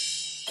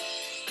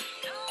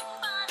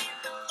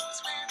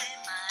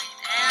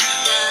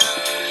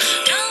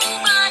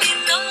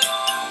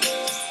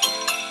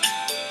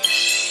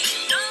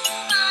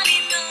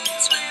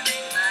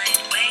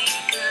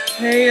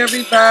Hey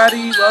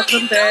everybody,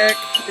 welcome back.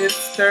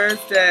 It's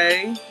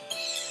Thursday,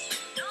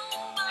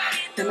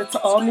 and it's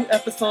an all new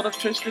episode of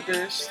Trish the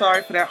Dish.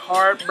 Sorry for that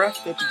hard breath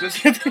that you just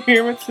had to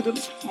hear into the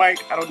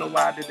mic. I don't know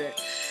why I did that.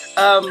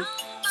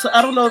 So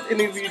I don't know if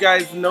any of you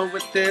guys know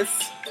what this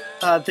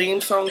theme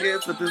song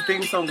is, but this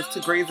theme song is to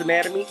Grey's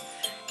Anatomy.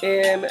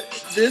 And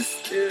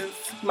this is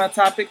my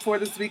topic for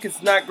this week.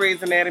 It's not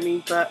Grey's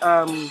Anatomy, but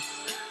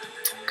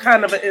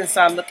kind of an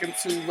inside look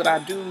into what I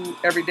do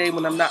every day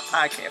when I'm not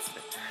podcasting.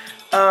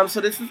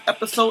 So this is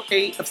episode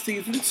 8 of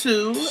season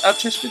 2 of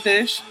Trish the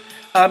Dish.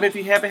 If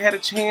you haven't had a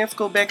chance,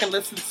 go back and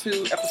listen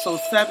to episode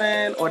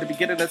 7 or the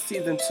beginning of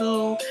season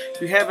 2.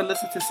 If you haven't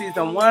listened to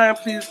season 1,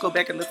 please go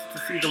back and listen to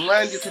season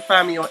 1. You can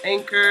find me on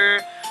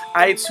Anchor,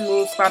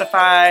 iTunes,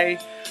 Spotify,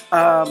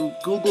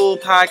 Google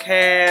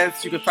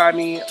Podcasts. You can find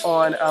me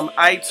on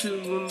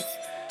iTunes,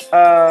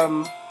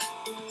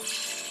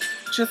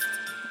 just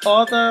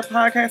all the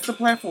podcasting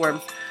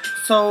platforms.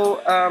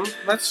 So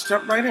let's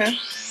jump right in.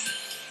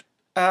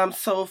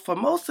 So for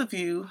most of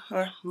you,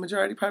 or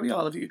majority, probably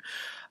all of you,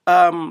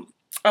 I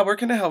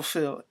work in the health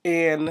field.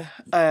 And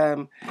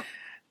the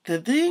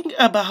thing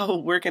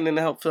about working in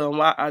the health field and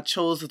why I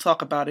chose to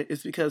talk about it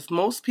is because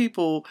most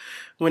people,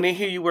 when they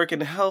hear you work in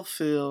the health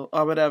field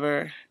or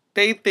whatever,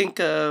 they think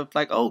of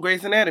like, oh,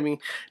 Grey's Anatomy.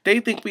 They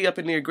think we up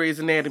in there Grey's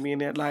Anatomy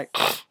and they're like,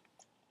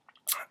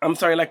 I'm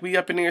sorry, like we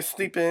up in there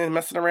sleeping,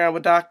 messing around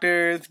with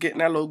doctors, getting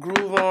that little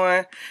groove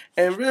on.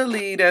 And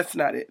really, that's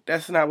not it.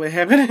 That's not what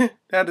happened.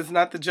 That is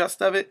not the gist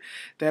of it.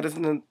 That is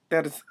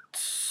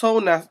so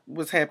not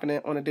what's happening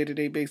on a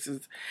day-to-day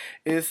basis.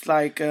 It's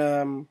like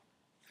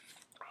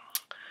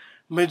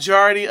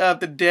majority of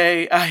the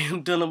day, I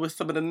am dealing with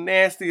some of the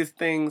nastiest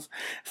things,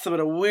 some of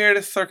the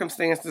weirdest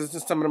circumstances,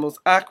 and some of the most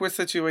awkward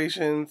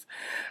situations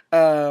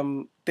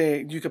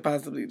that you could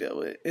possibly deal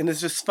with. And it's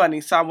just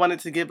funny. So I wanted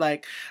to give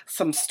like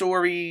some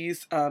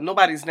stories.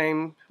 Nobody's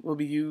name will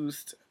be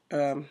used.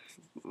 I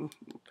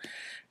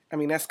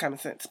mean, that's common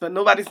sense. But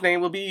nobody's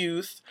name will be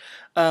used.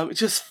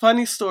 Just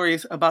funny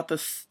stories about the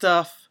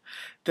stuff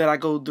that I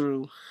go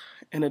through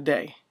in a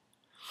day.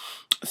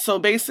 So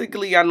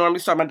basically, I normally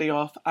start my day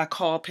off. I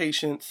call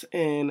patients,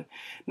 and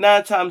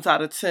 9 times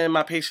out of 10,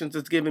 my patients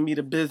is giving me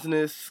the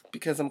business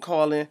because I'm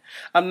calling.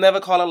 I'm never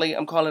calling late.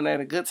 I'm calling at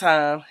a good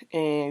time.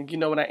 And,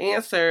 when I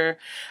answer,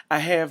 I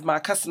have my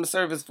customer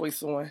service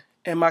voice on.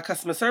 And my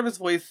customer service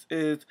voice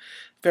is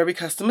very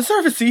customer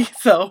servicey.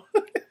 So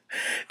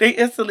they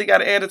instantly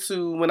got an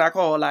attitude when I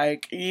call,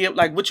 like, yeah,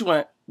 like, what you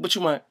want? What you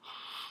want?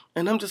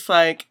 And I'm just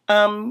like,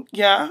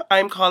 yeah,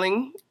 I'm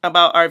calling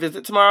about our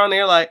visit tomorrow. And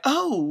they're like,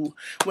 oh,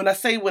 when I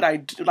say what I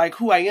do, like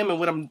who I am and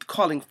what I'm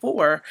calling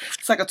for,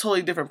 it's like a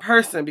totally different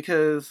person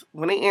because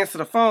when they answer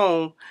the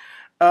phone,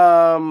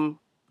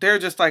 they're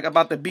just like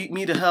about to beat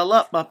me the hell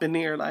up in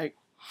there. Like,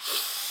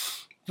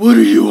 what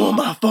are you on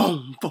my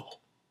phone for?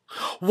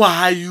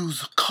 Why are you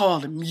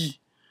calling me?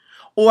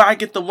 Or I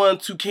get the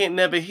ones who can't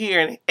never hear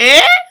and,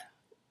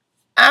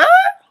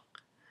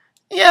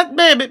 Yes,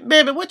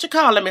 baby, what you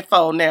calling me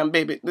for now,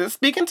 baby?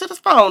 Speaking to the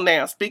phone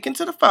now. Speaking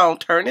to the phone.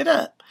 Turn it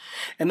up.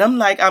 And I'm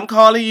like, I'm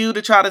calling you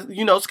to try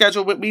to,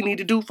 schedule what we need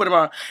to do for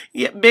tomorrow.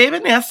 Yeah, baby,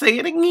 now say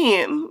it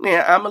again.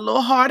 Now, I'm a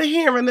little hard of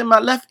hearing in my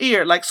left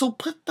ear. Like, so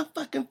put the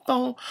fucking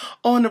phone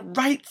on the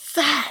right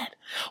side.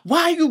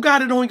 Why you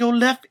got it on your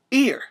left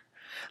ear?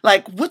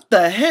 Like, what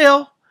the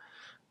hell?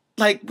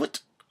 Like, what?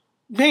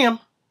 Ma'am.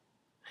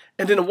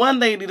 And then the one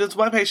lady, this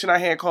one patient I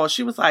had called,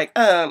 she was like,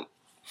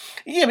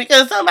 yeah,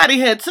 because somebody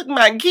had took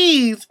my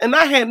keys and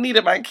I had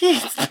needed my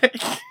keys back.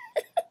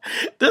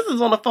 This is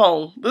on the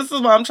phone. This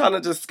is why I'm trying to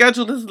just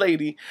schedule this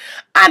lady.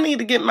 I need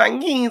to get my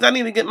keys. I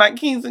need to get my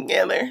keys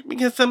together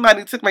because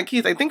somebody took my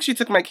keys. I think she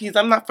took my keys.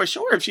 I'm not for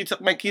sure if she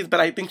took my keys, but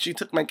I think she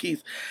took my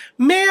keys.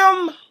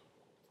 Ma'am,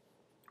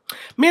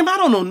 I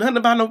don't know nothing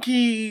about no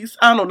keys.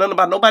 I don't know nothing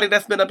about nobody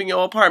that's been up in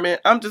your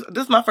apartment.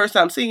 This is my first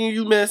time seeing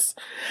you, miss,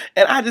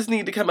 and I just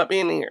need to come up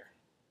in here.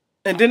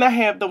 And then I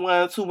have the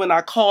ones who, when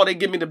I call, they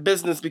give me the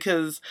business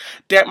because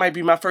that might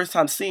be my first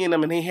time seeing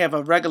them and they have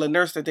a regular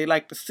nurse that they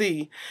like to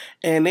see.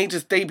 And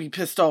they be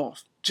pissed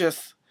off.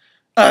 Just,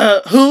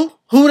 who?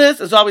 Who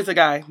this? It's always a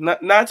guy. 9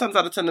 times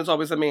out of 10, it's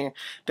always a man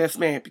that's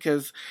mad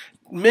because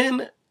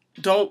men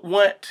don't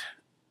want,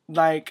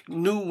 like,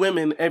 new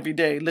women every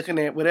day looking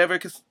at whatever,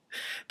 because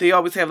they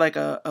always have like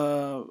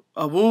a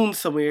wound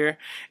somewhere,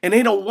 and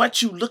they don't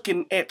want you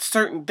looking at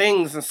certain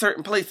things in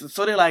certain places.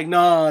 So they're like,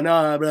 nah,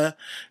 bruh.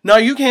 No,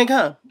 you can't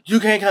come. You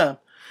can't come.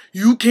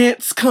 You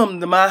can't come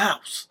to my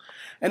house.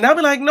 And I'll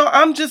be like, no,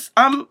 I'm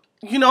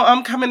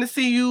coming to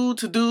see you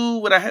to do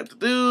what I have to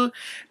do.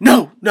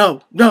 No,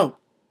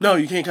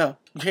 you can't come.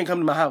 You can't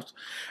come to my house.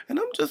 And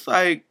I'm just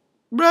like,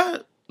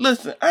 bruh,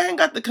 listen, I ain't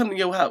got to come to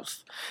your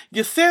house.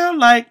 You sound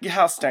like your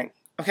house stank.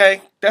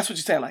 Okay? That's what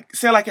you sound like. You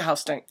sound like your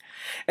house stank.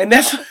 And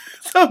that's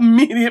the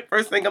immediate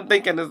first thing I'm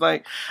thinking is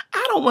like,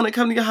 I don't want to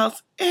come to your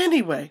house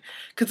anyway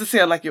because it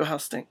sounds like your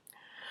house stink.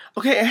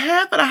 Okay, and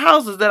half of the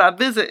houses that I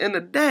visit in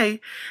a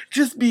day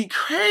just be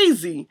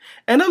crazy.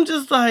 And I'm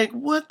just like,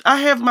 what?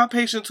 I have my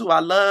patients who I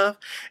love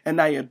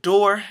and I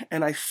adore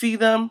and I see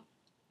them.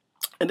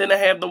 And then I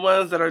have the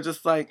ones that are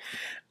just like,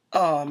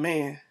 oh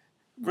man,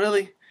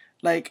 really?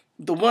 Like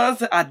the ones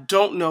that I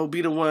don't know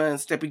be the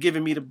ones that be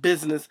giving me the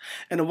business,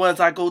 and the ones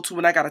I go to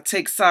when I gotta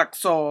take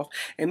socks off.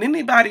 And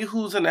anybody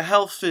who's in the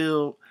health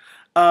field,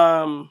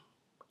 I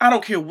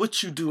don't care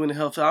what you do in the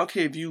health field. I don't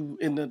care if you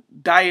in the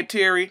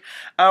dietary.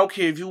 I don't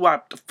care if you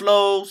wipe the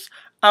flows.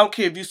 I don't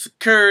care if you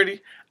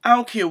security. I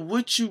don't care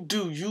what you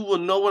do. You will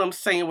know what I'm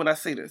saying when I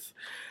say this.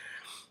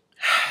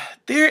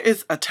 There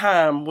is a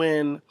time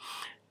when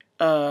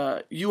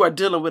you are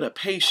dealing with a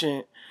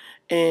patient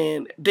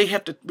and they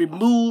have to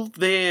remove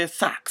their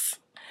socks.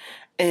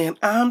 And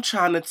I'm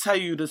trying to tell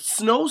you the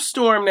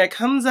snowstorm that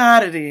comes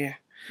out of there.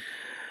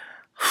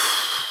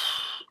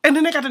 And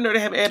then they got the nerve to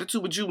have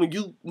attitude with you when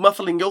you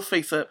muffling your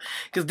face up.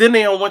 Because then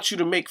they don't want you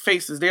to make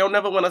faces. They don't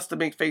never want us to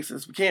make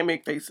faces. We can't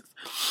make faces.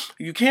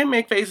 You can't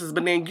make faces,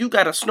 but then you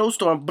got a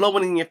snowstorm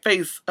blowing in your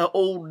face, an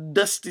old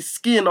dusty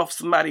skin off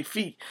somebody's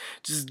feet.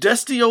 Just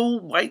dusty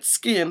old white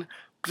skin.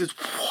 Just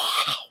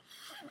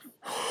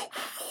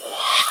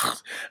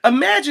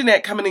imagine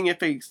that coming in your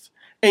face.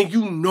 And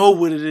you know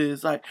what it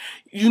is. Like,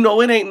 you know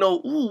it ain't no,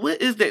 ooh,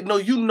 what is that? No,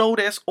 you know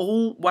that's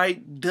old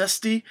white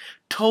dusty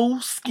toe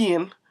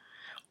skin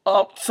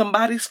up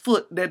somebody's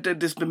foot that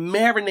just been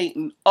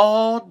marinating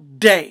all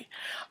day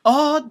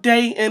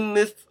in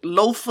this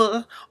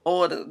loafer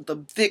or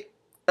the thick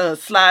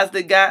slides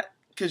they got,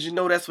 because you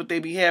know that's what they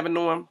be having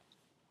on.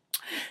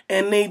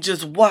 And they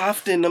just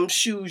wafting them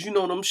shoes. You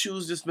know them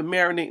shoes just been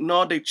marinating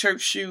all day.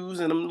 Church shoes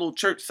and them little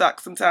church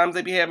socks. Sometimes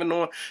they be having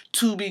on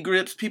tubie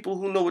grips. People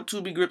who know what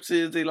tubie grips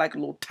is, they like a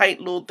little tight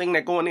little thing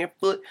that go on their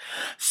foot.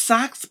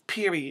 Socks,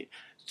 period.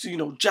 So, you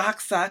know,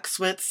 jock socks,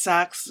 sweat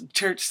socks,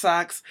 church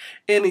socks,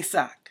 any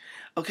sock.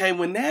 Okay,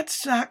 when that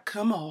sock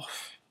come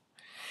off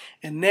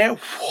and that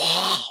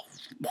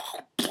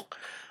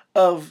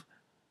of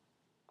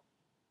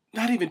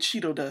not even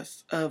Cheeto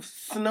dust, of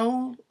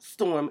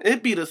snowstorm.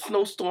 It be the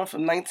snowstorm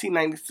from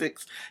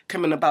 1996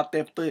 coming about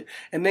that foot.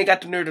 And they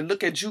got the nerve to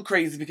look at you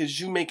crazy because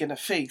you making a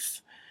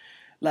face.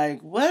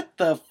 Like, what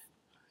the...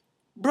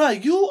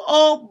 Bruh, you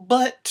all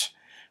but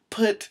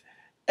put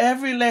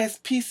every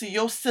last piece of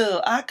your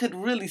cell. I could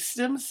really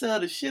stem cell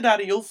the shit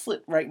out of your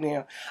foot right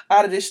now.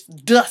 Out of this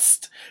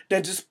dust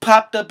that just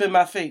popped up in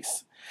my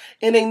face.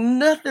 It ain't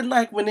nothing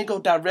like when they go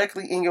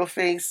directly in your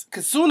face.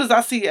 Because soon as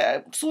I see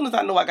it, as soon as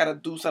I know I got to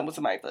do something with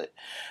somebody's foot,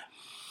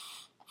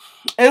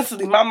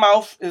 instantly my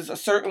mouth is a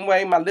certain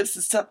way. My lips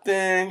is tucked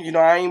in. You know,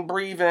 I ain't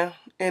breathing.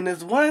 And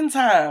this one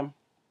time,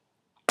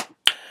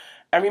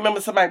 I remember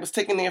somebody was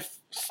taking their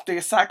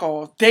sock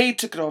off. They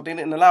took it off. They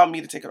didn't allow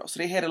me to take it off. So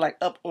they had it like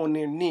up on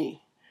their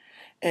knee.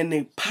 And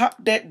they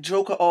popped that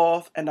joker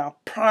off. And I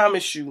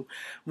promise you,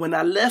 when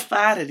I left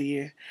out of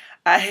there,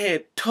 I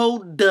had toe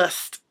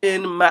dust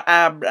in my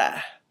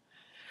eyebrow.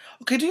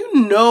 Okay, do you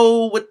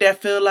know what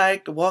that feel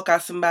like to walk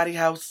out somebody's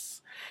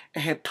house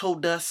and have toe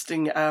dust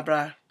in your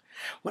eyebrow?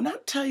 When I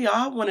tell you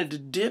I wanted to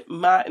dip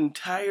my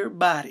entire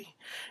body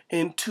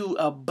into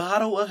a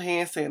bottle of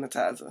hand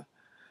sanitizer.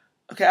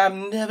 Okay, I've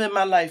never in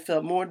my life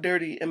felt more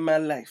dirty in my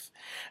life.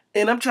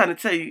 And I'm trying to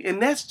tell you,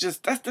 and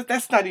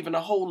that's not even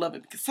a whole of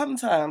it. Because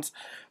sometimes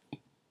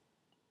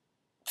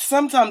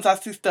I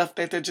see stuff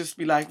that they just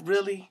be like,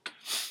 really?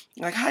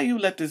 Like, how you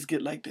let this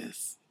get like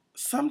this?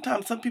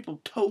 Sometimes some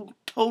people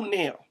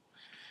toenail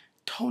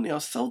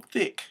so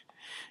thick,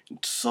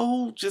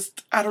 so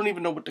just, I don't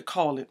even know what to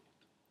call it.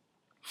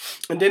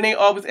 And then they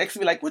always ask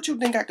me, like, what you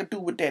think I could do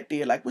with that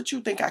there? Like, what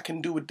you think I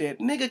can do with that?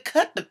 Nigga,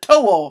 cut the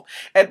toe off.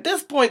 At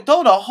this point,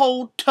 throw the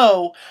whole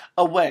toe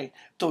away.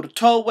 Throw the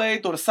toe away,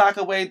 throw the sock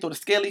away, throw the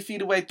scaly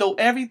feet away, throw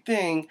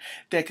everything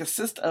that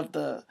consists of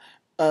the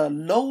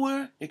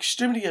lower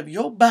extremity of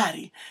your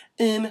body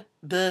in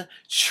the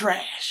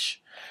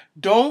trash.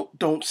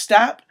 Don't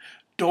stop.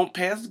 Don't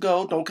pass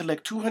go. Don't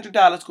collect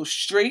 $200. Go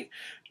straight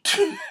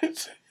to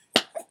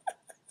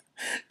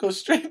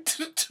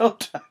the toe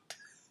doctor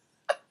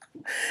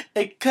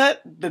and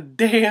cut the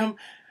damn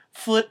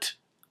foot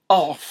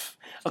off.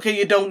 Okay,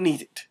 you don't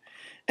need it.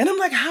 And I'm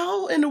like,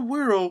 how in the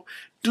world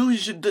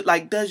does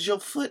your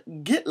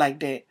foot get like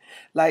that?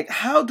 Like,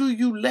 how do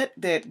you let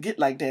that get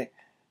like that?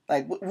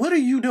 Like, what are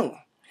you doing?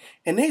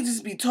 And they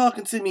just be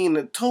talking to me in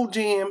the toe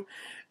jam,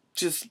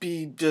 just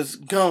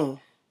gone.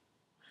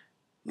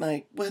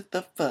 Like, what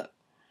the fuck?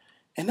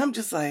 And I'm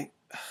just like,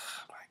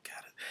 oh my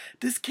God,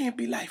 this can't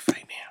be life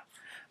right now.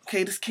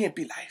 Okay, this can't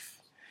be life.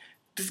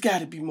 This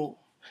gotta be more.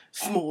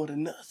 It's more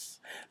than us.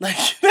 Like,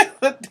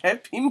 let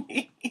that be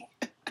me.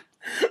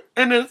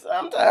 And then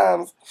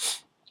sometimes,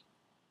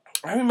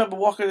 I remember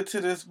walking into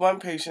this one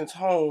patient's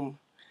home.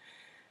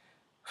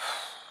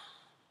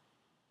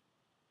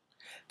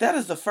 That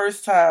is the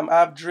first time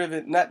I've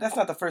driven, that's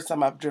not the first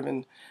time I've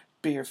driven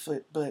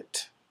barefoot,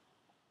 but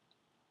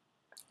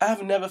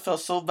I've never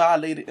felt so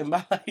violated in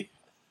my life.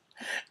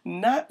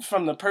 Not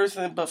from the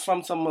person, but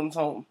from someone's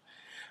home.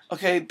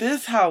 Okay,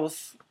 this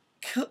house,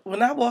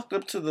 when I walked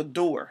up to the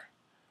door,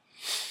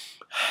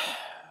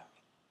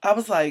 I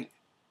was like,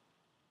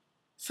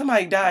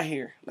 somebody died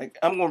here. Like,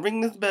 I'm gonna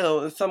ring this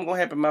bell and something gonna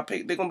happen.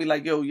 They're gonna be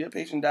like, yo, your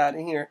patient died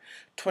in here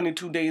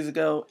 22 days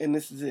ago, and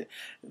this is it.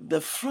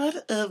 The front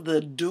of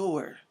the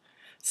door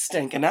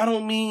stink, and I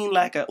don't mean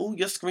like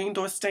your screen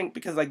door stink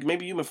because like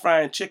maybe you've been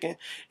frying chicken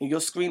and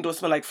your screen door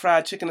smell like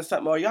fried chicken or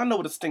something. Or y'all know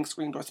what a stink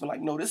screen door smell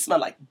like? No, this smell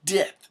like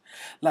death.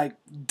 Like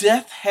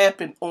death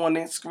happened on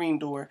that screen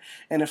door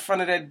and in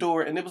front of that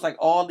door, and it was like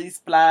all these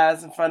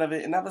flies in front of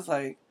it, and I was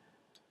like,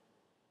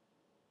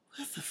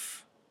 what the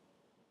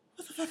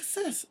what the fuck is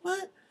this?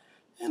 What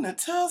in the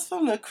Tales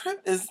from the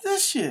Crypt is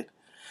this shit?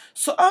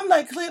 So I'm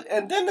like,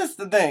 and then that's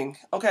the thing,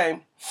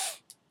 okay?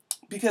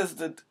 Because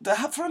the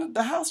front of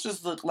the house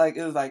just looked like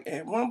it was like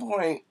at one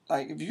point,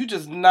 like if you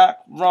just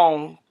knocked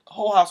wrong, the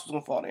whole house was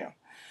gonna fall down.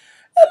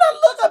 And I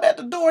look up at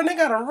the door and they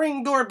got a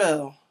Ring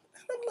doorbell.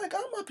 And I'm like,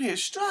 I'm up here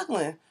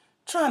struggling,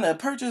 trying to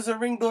purchase a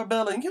Ring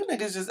doorbell, and you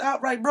niggas just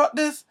outright brought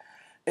this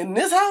in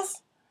this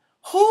house?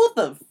 Who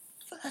the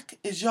fuck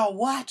is y'all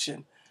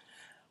watching?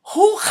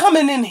 Who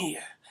coming in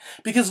here?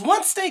 Because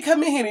once they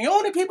come in here, the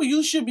only people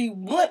you should be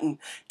wanting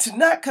to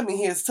not come in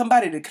here is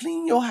somebody to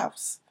clean your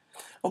house.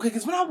 Okay,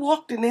 because when I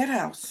walked in that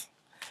house,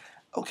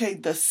 okay,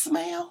 the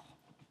smell,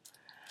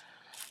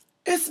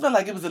 it smelled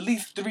like it was at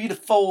least 3 to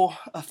 4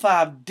 or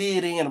 5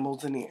 dead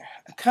animals in there,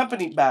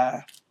 accompanied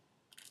by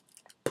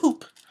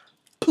poop,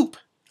 poop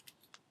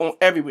on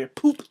everywhere,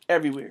 poop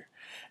everywhere.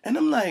 And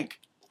I'm like,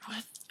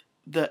 what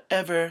the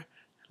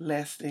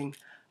everlasting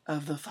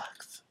of the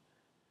fox?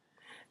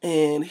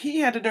 And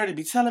he had the nerve to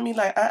be telling me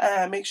like,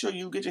 make sure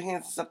you get your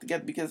hands and stuff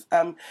together because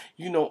I'm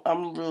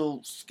real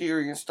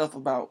scary and stuff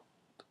about,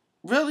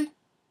 really?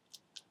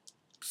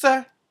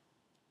 Sir?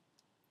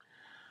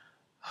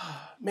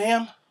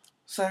 Ma'am?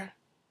 Sir?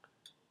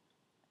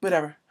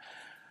 Whatever.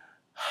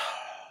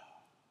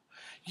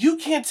 You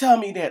can't tell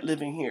me that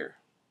living here.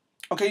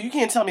 Okay, you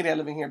can't tell me that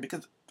living here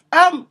because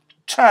I'm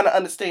trying to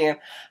understand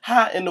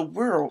how in the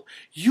world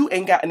you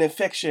ain't got an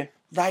infection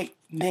right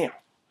now.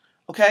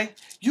 Okay?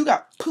 You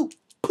got poop,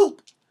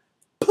 poop,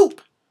 poop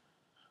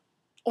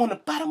on the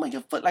bottom of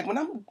your foot. Like when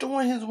I'm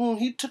doing his wound,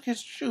 he took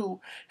his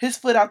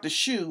foot out the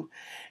shoe,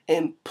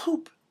 and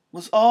poop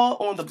was all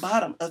on the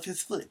bottom of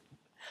his foot.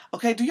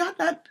 Okay, do y'all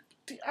not?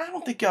 I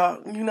don't think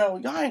y'all ain't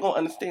gonna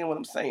understand what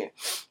I'm saying.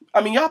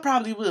 I mean, y'all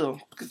probably will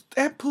because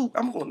that poop.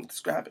 I'm gonna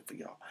describe it for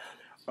y'all.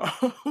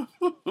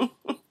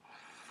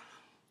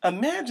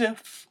 Imagine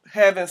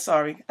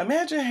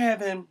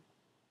having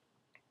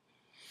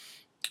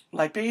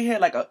like they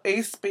had like a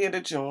ace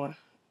bandage on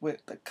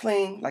with the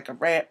clean like a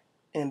wrap,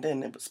 and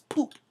then it was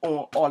poop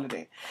on all of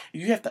that.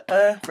 You have to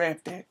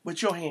unwrap that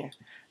with your hand.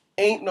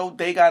 Ain't no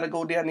they gotta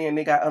go down there and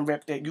they gotta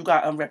unwrap that. You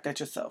gotta unwrap that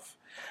yourself.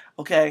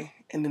 Okay?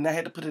 And then I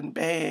had to put it in a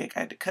bag.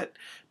 I had to cut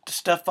the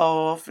stuff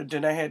off, and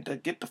then I had to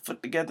get the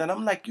foot together. And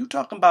I'm like, you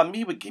talking about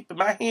me with keeping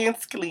my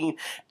hands clean,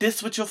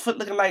 this what your foot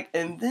looking like,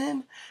 and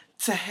then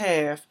to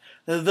have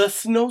the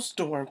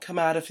snowstorm come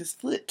out of his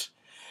foot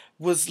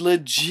was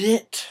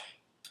legit.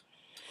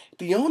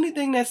 The only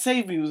thing that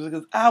saved me was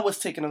because I was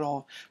taking it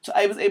off. So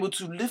I was able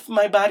to lift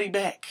my body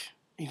back.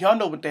 And y'all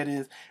know what that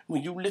is.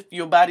 When you lift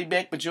your body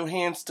back, but your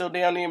hand's still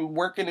down there and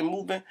working and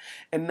moving.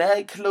 And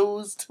I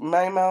closed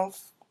my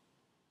mouth.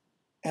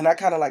 And I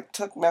kind of like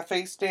tucked my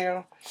face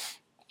down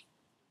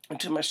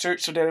into my shirt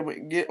so that it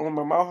would get on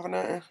my mouth or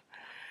nothing.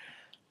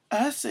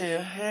 I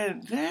said,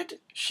 had that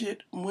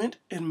shit went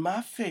in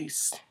my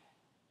face.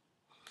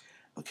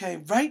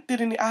 Okay, right there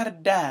I'd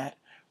have died.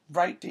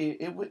 Right there.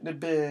 It wouldn't have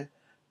been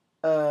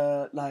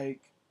like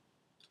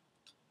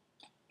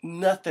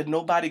nothing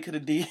nobody could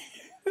have did.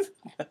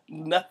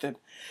 Nothing.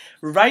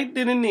 Right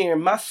then and there,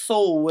 my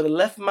soul would have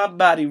left my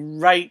body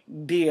right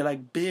there.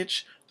 Like,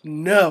 bitch,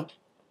 no.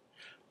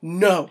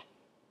 No.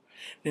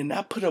 Then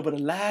I put up with a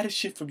lot of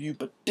shit from you.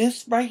 But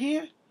this right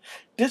here,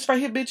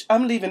 bitch,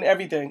 I'm leaving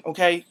everything,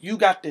 okay? You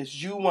got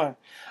this. You won.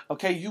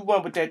 Okay? You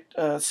won with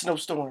that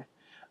snowstorm.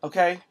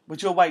 Okay?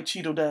 With your white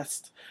Cheeto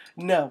dust.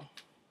 No.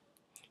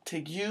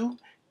 Take your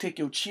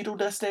Cheeto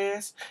dust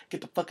ass,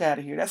 get the fuck out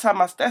of here. That's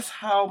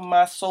how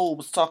my soul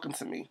was talking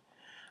to me.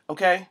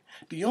 Okay?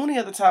 The only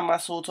other time my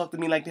soul talked to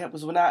me like that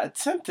was when I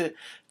attempted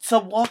to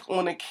walk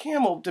on a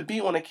camel, to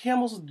be on a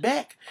camel's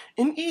back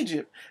in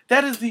Egypt.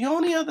 That is the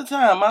only other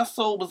time my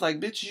soul was like,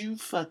 bitch, you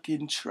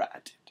fucking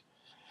tried it.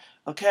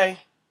 Okay?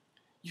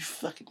 You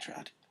fucking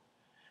tried it.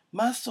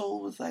 My soul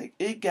was like,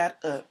 it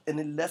got up and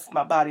it left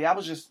my body. I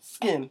was just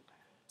skin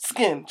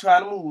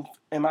trying to move,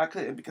 and I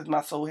couldn't because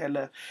my soul had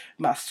left.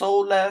 My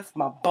soul left,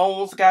 my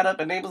bones got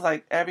up, and they was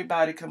like,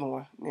 everybody come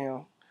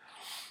on,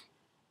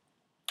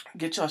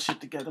 get your shit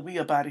together. We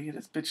up out of here.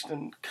 This bitch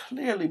done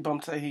clearly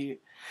bumped her head.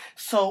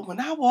 So when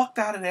I walked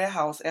out of that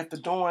house after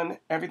doing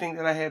everything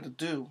that I had to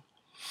do,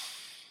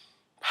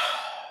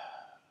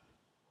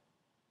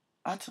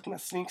 I took my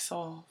sneaks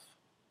off.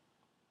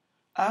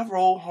 I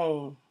rolled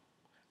home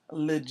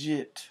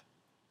legit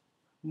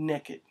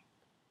naked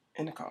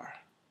in the car.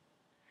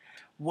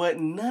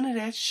 Wasn't none of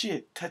that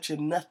shit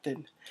touching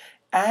nothing.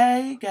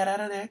 I got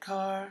out of that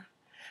car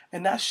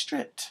and I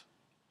stripped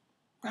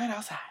right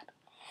outside.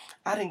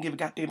 I didn't give a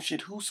goddamn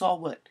shit who saw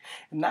what.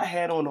 And I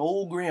had on the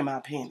old grandma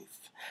panties.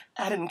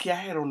 I didn't care. I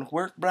had on the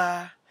work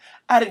bra.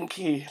 I didn't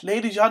care.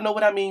 Ladies, y'all know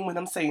what I mean when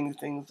I'm saying these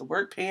things. The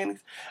work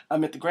panties.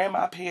 I'm at the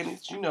grandma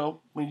panties. You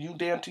know, when you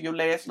down to your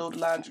last load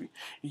of laundry,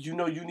 you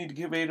know you need to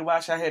get ready to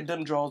wash. I had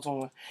them drawers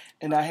on.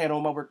 And I had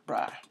on my work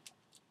bra.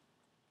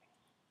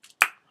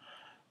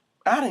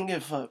 I didn't give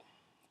a fuck.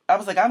 I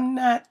was like, I'm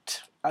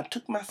not. I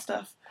took my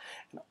stuff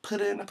and I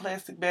put it in a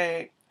plastic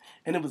bag.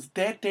 And it was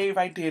that day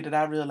right there that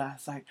I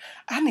realized, like,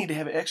 I need to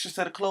have an extra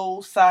set of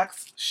clothes,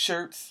 socks,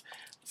 shirts,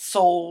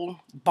 soul,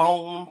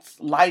 bones,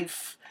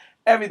 life,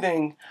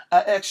 everything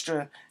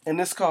extra in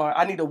this car.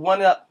 I need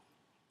a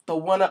the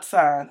one up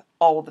sign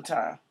all the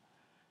time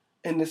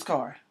in this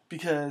car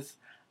because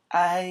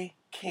I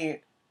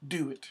can't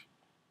do it.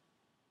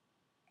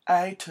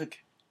 I took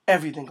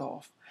everything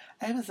off.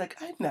 I was like,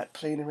 I'm not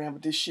playing around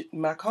with this shit in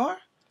my car.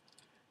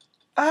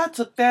 I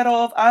took that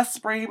off. I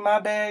sprayed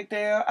my bag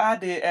down. I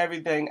did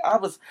everything.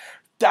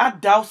 I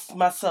doused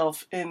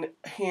myself in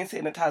hand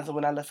sanitizer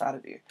when I left out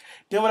of there.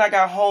 Then when I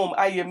got home,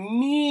 I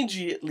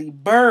immediately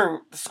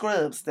burned the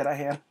scrubs that I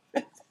had.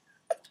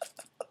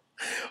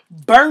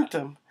 Burnt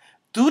them.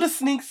 Threw the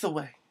sneaks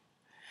away.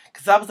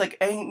 Because I was like,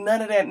 ain't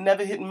none of that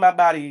never hitting my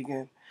body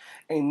again.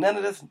 Ain't none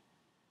of this,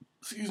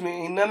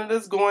 ain't none of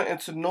this going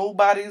into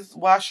nobody's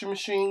washing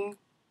machine.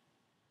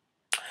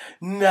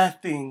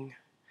 Nothing.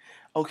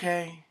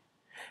 Okay?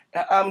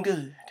 I'm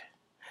good.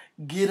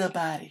 Get up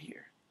out of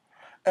here.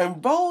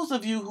 And those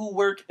of you who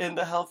work in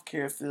the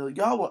healthcare field,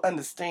 y'all will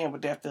understand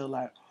what that feel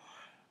like.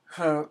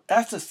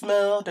 That's a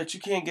smell that you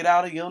can't get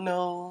out of your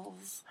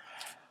nose.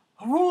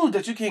 Ooh,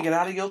 that you can't get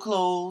out of your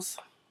clothes.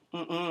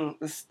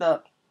 It's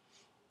stuck.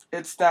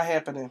 It's not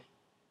happening.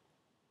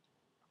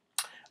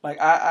 Like,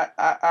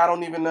 I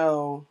don't even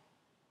know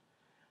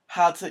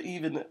how to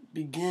even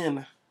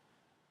begin.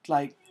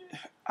 Like,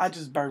 I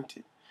just burnt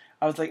it.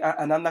 I was like,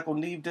 and I'm not going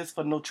to leave this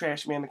for no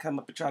trash man to come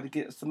up and try to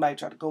get somebody,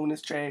 try to go in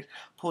this trash,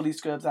 pull these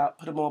scrubs out,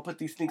 put them on, put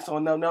these sneaks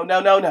on. No, no,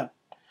 no, no, no.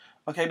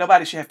 Okay,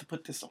 nobody should have to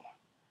put this on.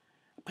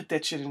 Put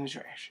that shit in the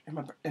trash.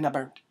 And I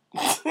burnt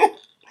it.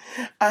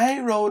 I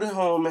rode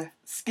home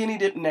skinny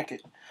dip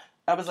naked.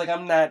 I was like,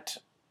 I'm not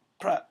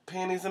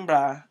panties and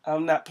bra.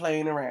 I'm not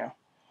playing around.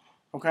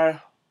 Okay?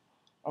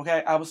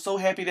 Okay? I was so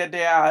happy that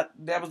day.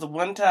 That was the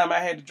one time I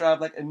had to drive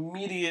like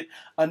immediate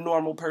a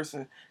normal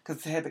person.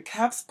 Because had the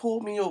cops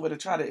pulled me over to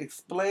try to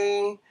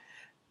explain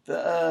if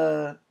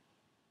I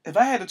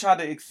had to try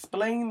to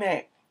explain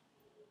that,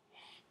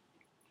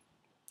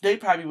 they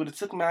probably would have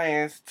took my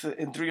ass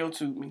and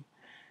 302 me.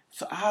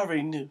 So I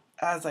already knew.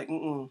 I was like,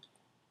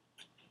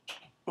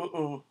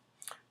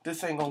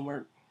 this ain't gonna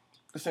work.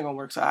 This ain't gonna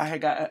work. So I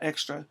had got an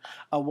extra,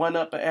 a one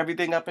up of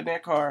everything up in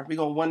that car. We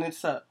gonna one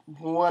this up.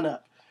 One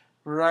up.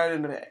 Right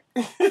in the back.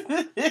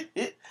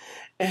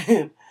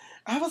 And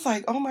I was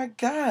like, oh my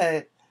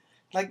God.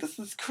 Like, this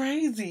is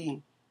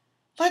crazy.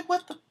 Like,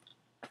 what the?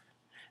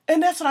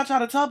 And that's what I try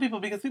to tell people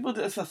because people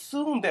just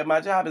assume that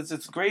my job is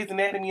just Grey's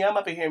Anatomy. I'm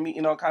up in here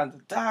meeting all kinds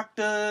of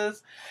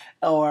doctors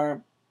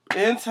or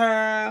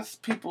interns,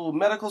 people,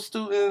 medical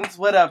students,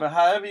 whatever,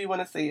 however you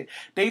want to say it.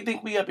 They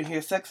think we up in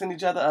here sexing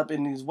each other up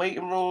in these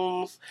waiting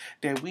rooms,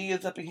 that we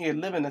is up in here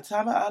living the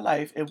time of our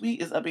life, and we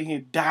is up in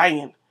here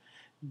dying.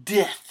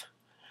 Death.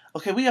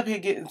 Okay, we up here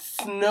getting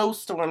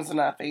snowstorms in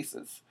our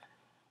faces.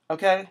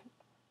 Okay?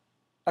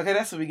 Okay,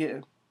 that's what we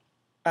getting.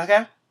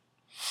 Okay?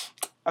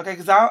 Okay,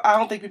 because I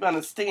don't think people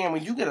understand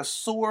when you get a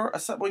sore or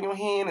something on your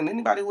hand, and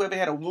anybody who ever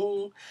had a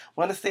wound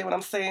will understand what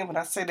I'm saying when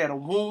I say that a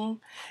wound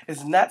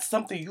is not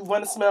something you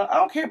want to smell. I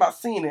don't care about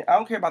seeing it. I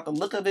don't care about the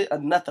look of it or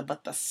nothing,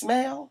 but the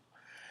smell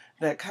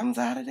that comes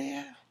out of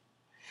there.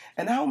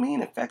 And I don't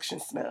mean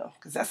infection smell,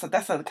 because that's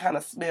a kind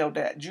of smell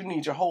that you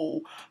need your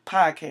whole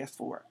podcast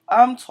for.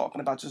 I'm talking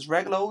about just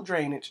regular old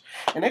drainage.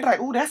 And they be like,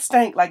 ooh, that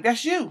stank. Like,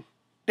 that's you.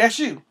 That's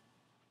you.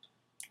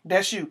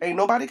 That's you. Ain't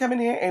nobody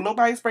coming in. Ain't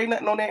nobody spray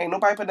nothing on that. Ain't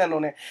nobody put nothing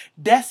on that.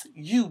 That's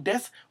you.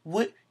 That's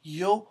what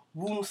your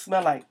wounds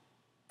smell like.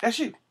 That's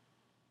you.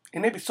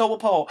 And they be so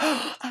appalled.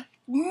 I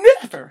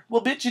never.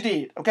 Well, bitch, you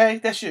did. Okay?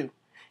 That's you.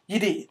 You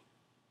did.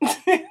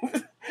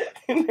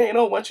 And they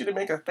don't want you to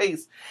make a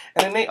face.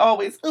 And then they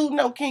always, oh,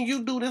 no, can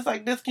you do this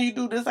like this? Can you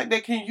do this like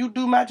that? Can you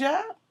do my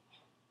job?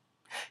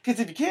 Because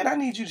if you can't, I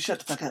need you to shut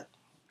the fuck up.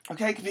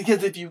 Okay?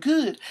 Because if you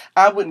could,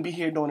 I wouldn't be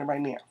here doing it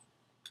right now.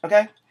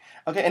 Okay?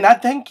 Okay, and I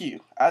thank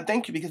you. I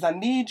thank you because I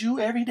need you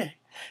every day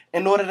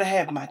in order to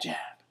have my job.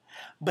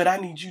 But I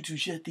need you to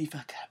shut the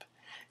fuck up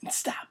and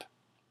stop.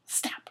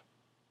 Stop.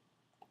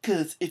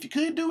 Because if you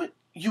could do it,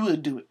 you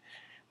would do it.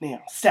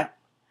 Now, stop.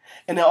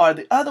 And there are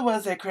the other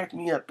ones that crack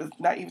me up. It's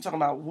not even talking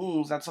about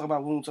wounds. Not talking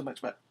about wounds so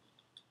much, but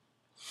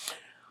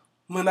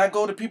when I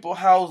go to people's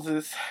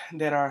houses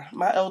that are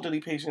my elderly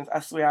patients,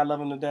 I swear I love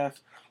them to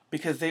death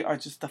because they are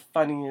just the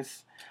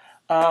funniest.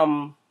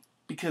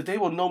 Because they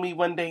will know me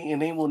one day and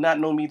they will not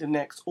know me the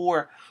next.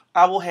 Or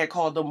I will have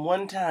called them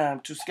one time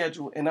to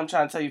schedule. And I'm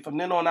trying to tell you, from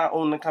then on, I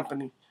own the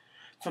company.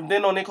 From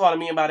then on, they calling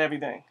me about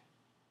everything.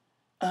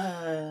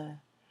 I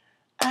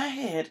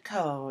had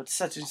called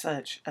such and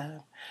such,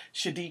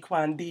 Shadi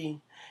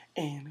Kwandi,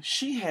 And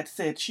she had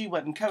said she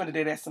wasn't coming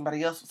today, that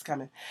somebody else was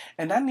coming.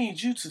 And I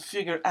need you to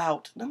figure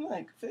out. And I'm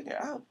like, figure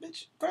out?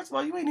 Bitch, first of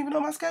all, you ain't even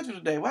on my schedule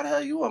today. Why the hell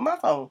are you on my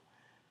phone?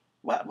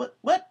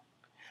 What?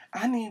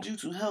 I need you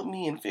to help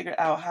me and figure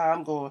out how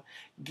I'm going to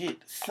get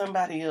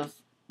somebody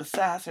else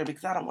besides her,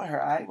 because I don't want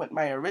her. I want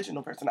my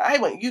original person. I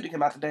want you to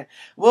come out today.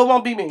 Well, it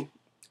won't be me.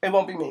 It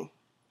won't be me.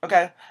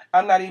 Okay?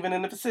 I'm not even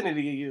in the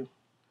vicinity of you.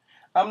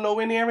 I'm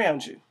nowhere near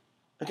around you.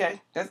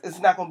 Okay? It's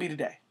not going to be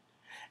today.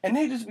 And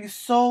they just be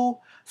so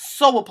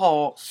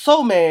appalled,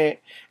 so mad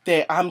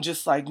that I'm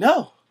just like,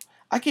 no,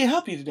 I can't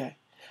help you today.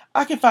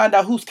 I can find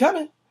out who's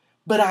coming,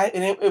 but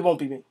it won't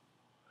be me.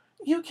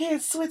 You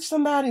can't switch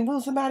somebody and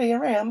move somebody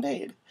around,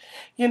 babe.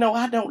 You know,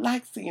 I don't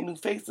like seeing new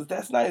faces.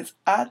 That's nice.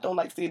 I don't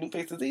like seeing new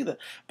faces either,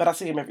 but I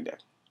see them every day.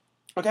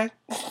 Okay?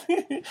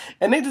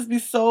 And they just be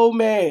so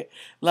mad.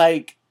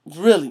 Like,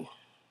 really?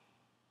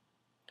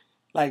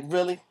 Like,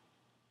 really?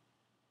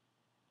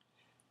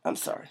 I'm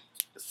sorry.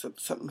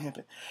 Something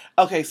happened.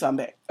 Okay, so I'm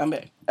back.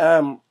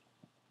 And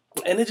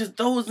it just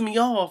throws me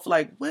off.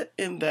 Like, what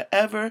in the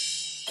ever?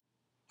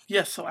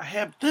 Yes, so I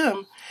have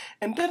them.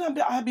 And then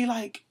I'd be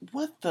like,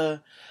 what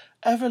the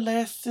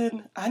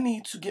everlasting? I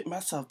need to get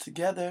myself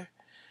together,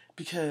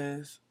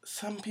 because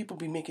some people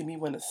be making me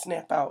want to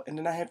snap out. And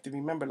then I have to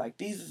remember, like,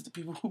 these is the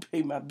people who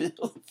pay my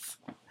bills.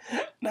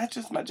 Not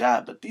just my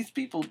job, but these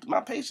people,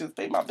 my patients,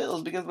 pay my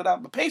bills. Because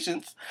without my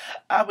patients,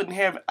 I wouldn't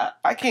have,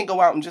 I can't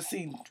go out and just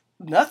see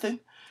nothing.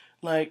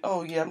 Like,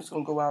 oh yeah, I'm just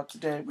gonna go out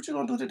today. What you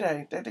gonna do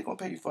today? That they gonna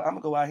pay you for? I'm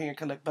gonna go out here and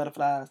collect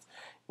butterflies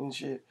and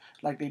shit,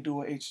 like they do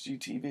on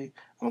HGTV. I'm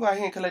gonna go out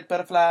here and collect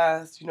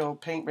butterflies,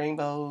 paint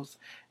rainbows,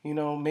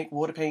 make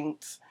water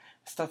paints,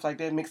 stuff like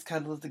that, mix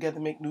colors together,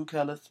 make new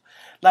colors.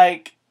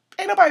 Like,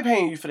 ain't nobody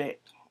paying you for that.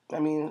 I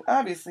mean,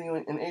 obviously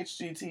in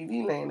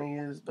HGTV land they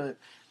is, but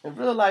in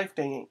real life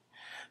they ain't.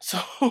 So,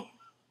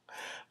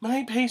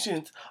 my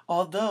patients,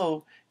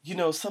 although,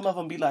 some of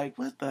them be like,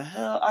 what the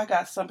hell? I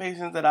got some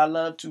patients that I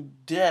love to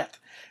death,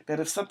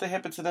 that if something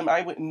happened to them,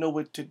 I wouldn't know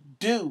what to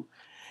do.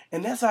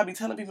 And that's why I be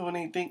telling people when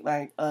they think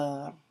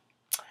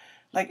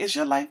is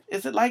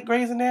it like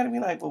Grey's Anatomy?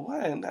 Like, well,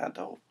 one, I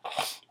don't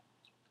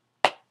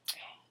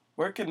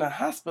work in the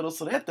hospital,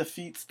 so that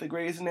defeats the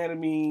Grey's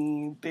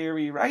Anatomy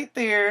theory right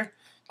there.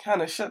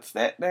 Kind of shuts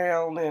that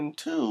down. And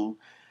two,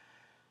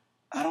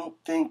 I don't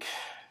think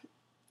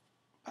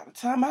by the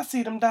time I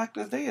see them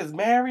doctors, they is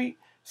married,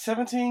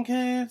 17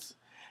 kids.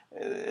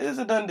 It's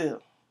a done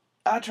deal.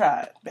 I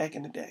tried back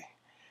in the day.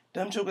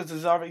 Them jokers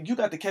is already, you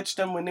got to catch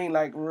them when they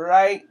like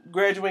right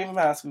graduating from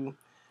high school.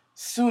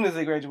 Soon as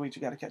they graduate,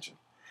 you got to catch them.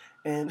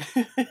 And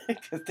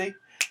because the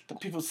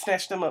people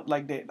snatch them up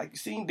like that. Like you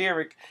seen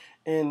Derek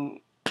and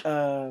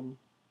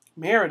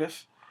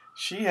Meredith,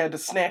 she had to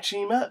snatch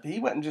him up. He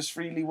wasn't just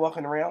freely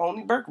walking around.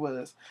 Only Burke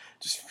was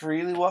just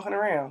freely walking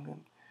around.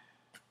 And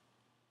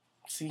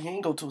see, he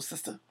ain't go to a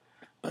sister.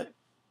 But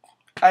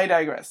I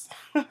digress.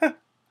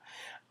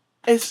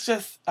 It's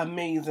just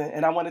amazing.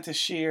 And I wanted to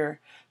share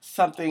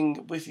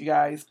something with you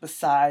guys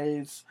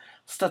besides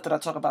stuff that I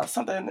talk about.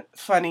 Something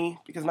funny,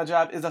 because my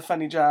job is a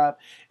funny job.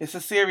 It's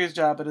a serious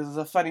job, but it is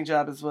a funny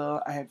job as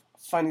well. I have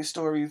funny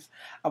stories.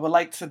 I would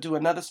like to do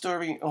another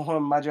story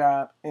on my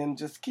job and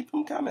just keep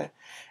them coming.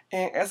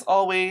 And as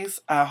always,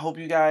 I hope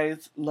you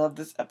guys love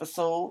this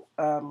episode.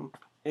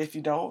 If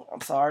you don't, I'm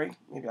sorry.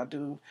 Maybe I'll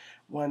do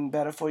one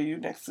better for you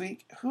next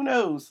week. Who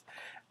knows?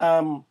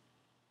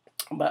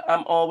 But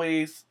I'm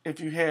always, if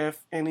you have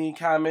any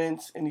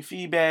comments, any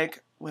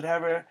feedback,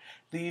 whatever,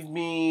 leave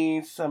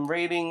me some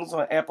ratings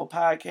on Apple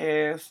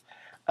Podcasts,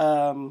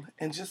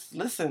 and just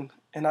listen.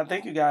 And I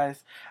thank you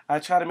guys. I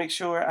try to make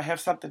sure I have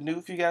something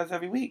new for you guys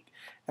every week.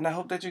 And I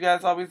hope that you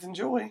guys always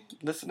enjoy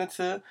listening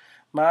to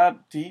my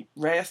deep,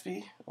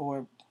 raspy,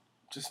 or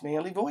just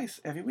manly voice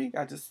every week.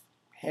 I just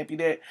happy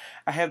that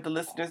I have the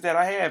listeners that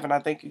I have. And I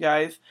thank you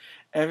guys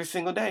every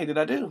single day that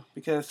I do,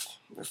 because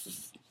this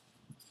is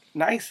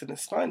nice and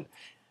it's fun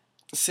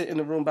to sit in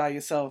a room by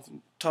yourself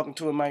and talking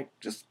to a mic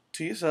just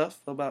to yourself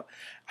for about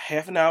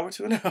half an hour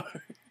to an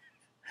hour.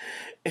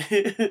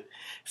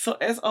 So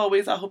as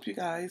always, I hope you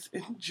guys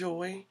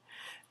enjoy.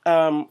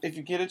 If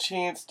you get a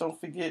chance, don't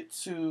forget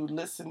to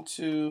listen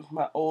to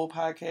my old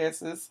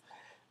podcasts.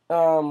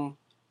 And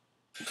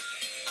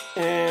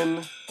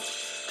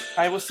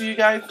I will see you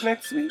guys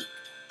next week.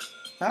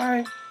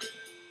 Bye.